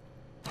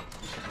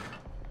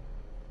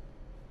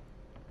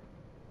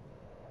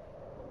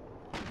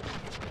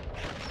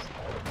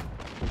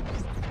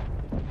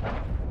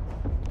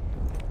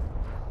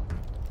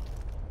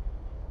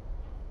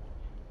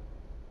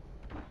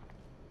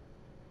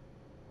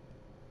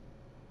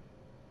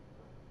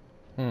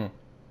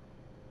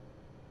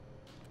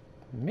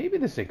 Maybe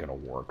this ain't gonna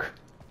work.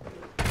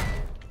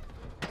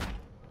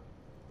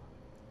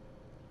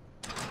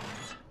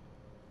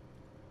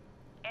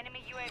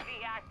 Enemy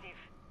UAV active.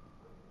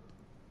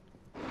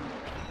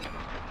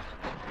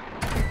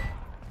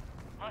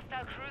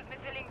 Hostile cruise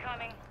missile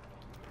incoming.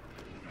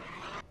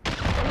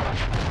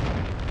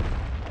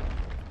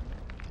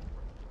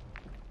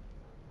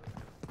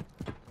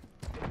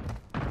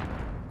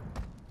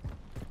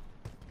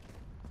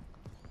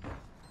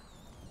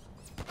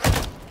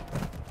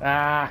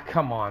 Ah,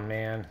 come on,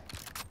 man.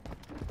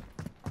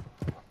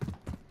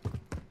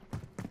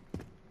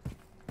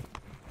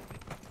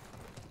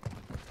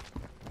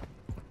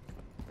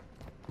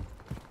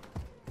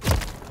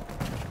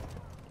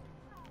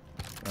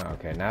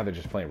 Okay, now they're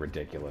just playing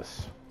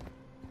ridiculous.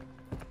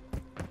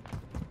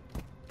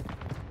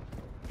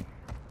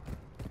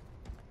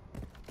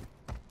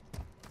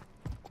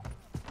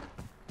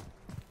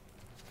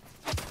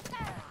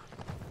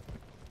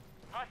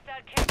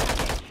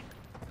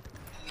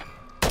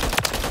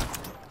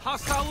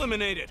 Hostile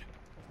eliminated.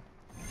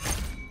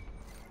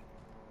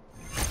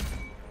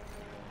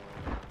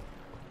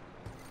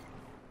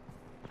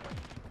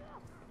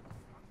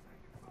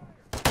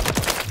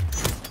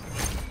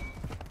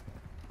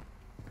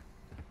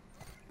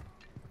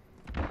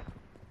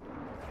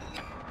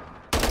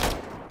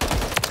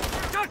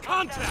 Got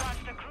contact.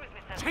 Launched a cruise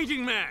missile.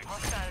 Changing mag.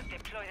 Hostiles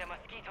deploy the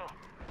mosquito.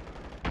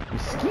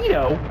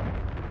 Mosquito?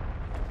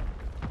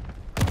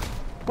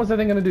 What's that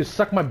thing gonna do?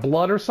 Suck my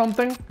blood or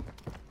something?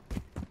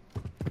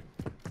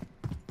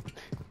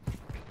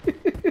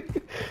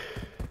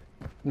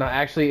 No,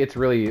 actually, it's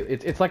really...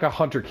 It's like a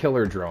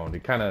hunter-killer drone.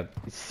 It kind of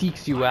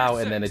seeks you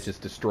out, and then it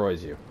just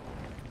destroys you.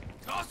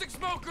 Tossing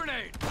smoke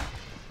grenade.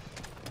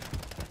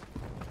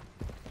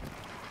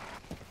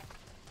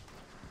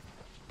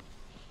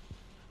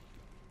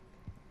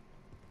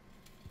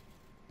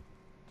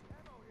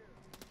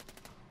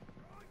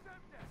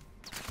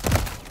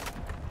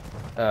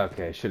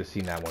 Okay, should have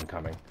seen that one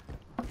coming.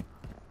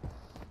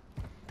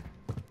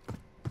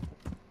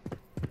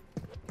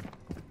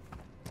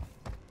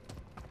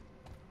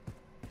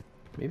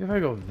 Maybe if I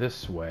go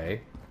this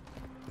way.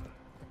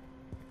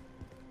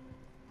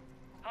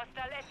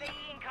 Hostile SAE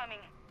incoming.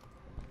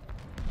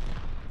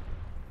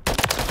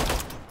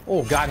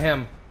 Oh, got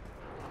him.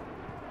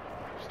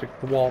 Stick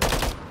to the wall.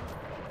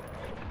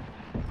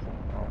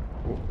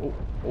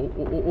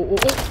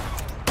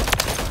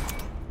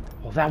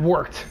 Oh, that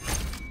worked.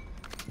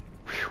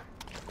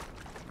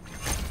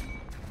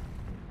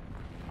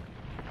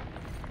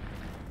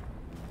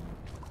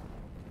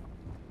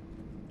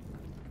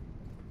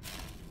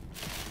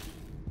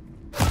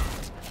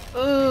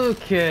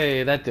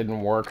 Okay, that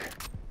didn't work.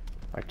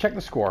 Alright, check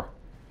the score.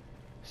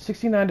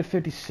 69 to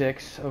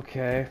 56,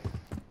 okay.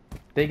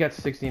 They got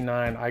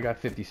 69, I got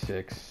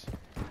 56.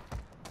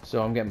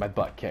 So I'm getting my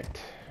butt kicked.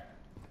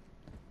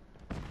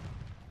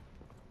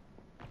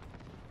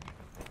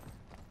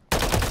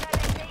 SAE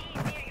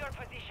near your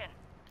position.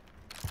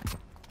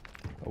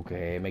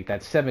 Okay, make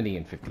that 70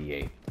 and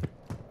 58.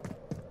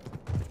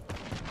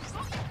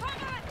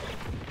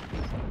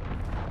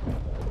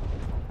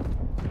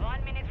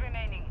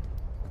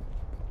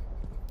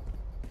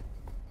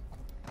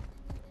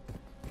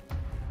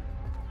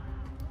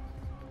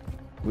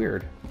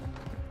 Weird.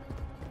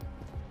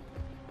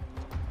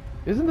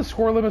 Isn't the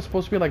score limit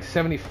supposed to be like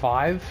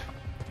 75?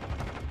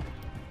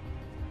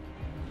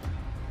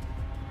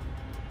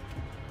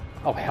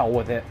 Oh, hell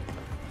with it.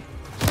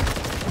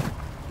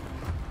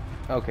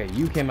 Okay,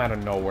 you came out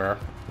of nowhere.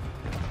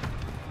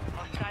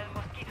 Hostile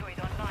mosquitoid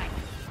online.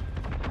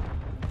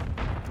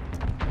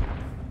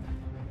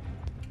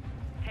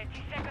 30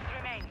 seconds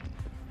remain.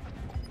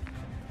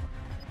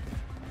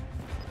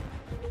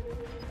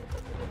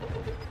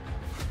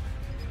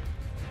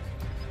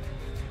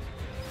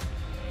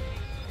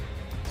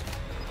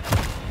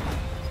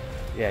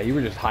 Yeah, you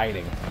were just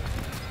hiding.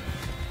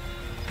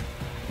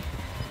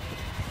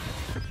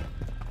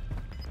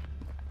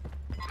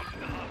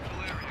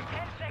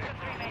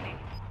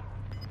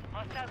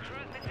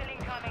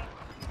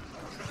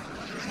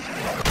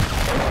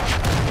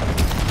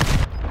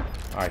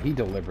 Alright, he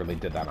deliberately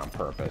did that on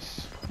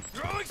purpose.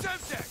 Throwing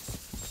Semtex.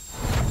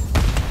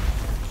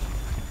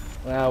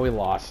 Well, we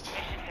lost.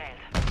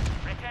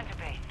 Return to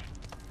base.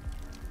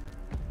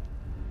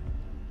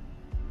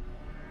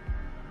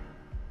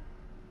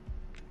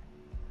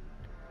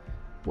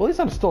 Well, at least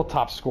I'm still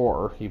top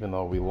scorer, even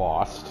though we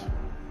lost.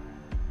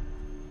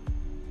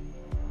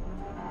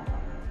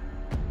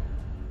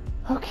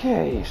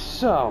 Okay,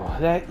 so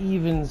that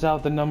evens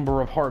out the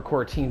number of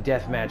Hardcore Team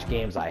Deathmatch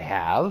games I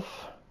have.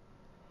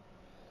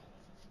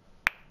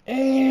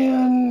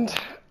 And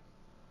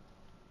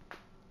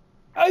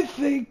I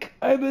think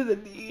I'm in the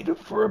need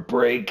for a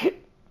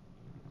break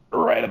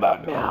right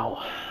about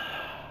now.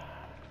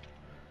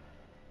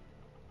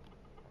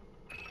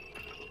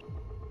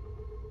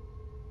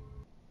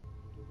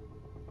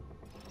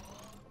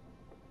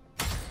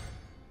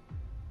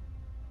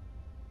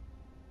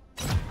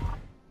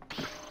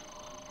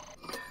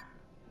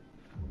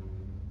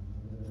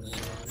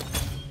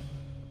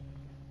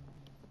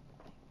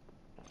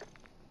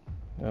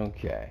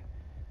 Okay.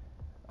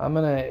 I'm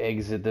going to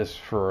exit this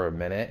for a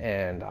minute,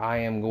 and I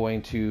am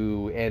going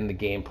to end the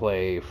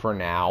gameplay for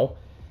now.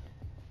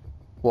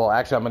 Well,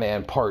 actually, I'm going to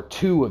end part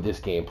 2 of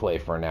this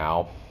gameplay for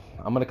now.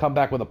 I'm going to come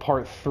back with a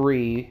part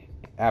 3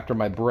 after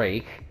my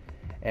break,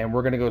 and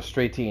we're going to go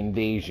straight to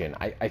Invasion.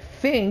 I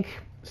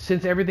think,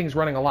 since everything's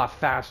running a lot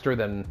faster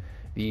than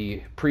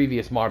the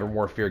previous Modern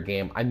Warfare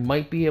game, I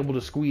might be able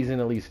to squeeze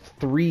in at least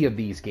 3 of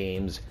these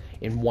games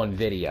in one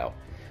video,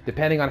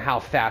 depending on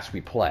how fast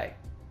we play.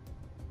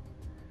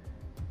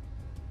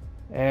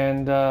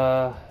 And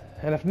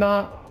if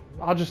not,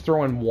 I'll just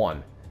throw in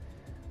 1.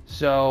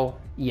 So,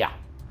 yeah.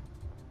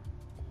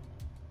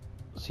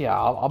 So, yeah,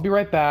 I'll be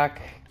right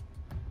back.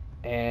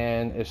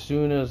 And as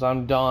soon as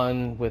I'm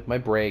done with my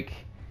break,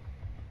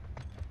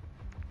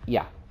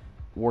 yeah,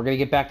 we're going to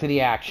get back to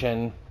the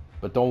action.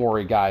 But don't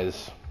worry,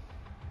 guys.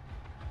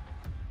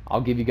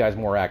 I'll give you guys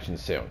more action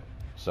soon.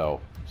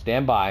 So,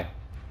 stand by.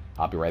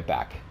 I'll be right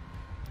back.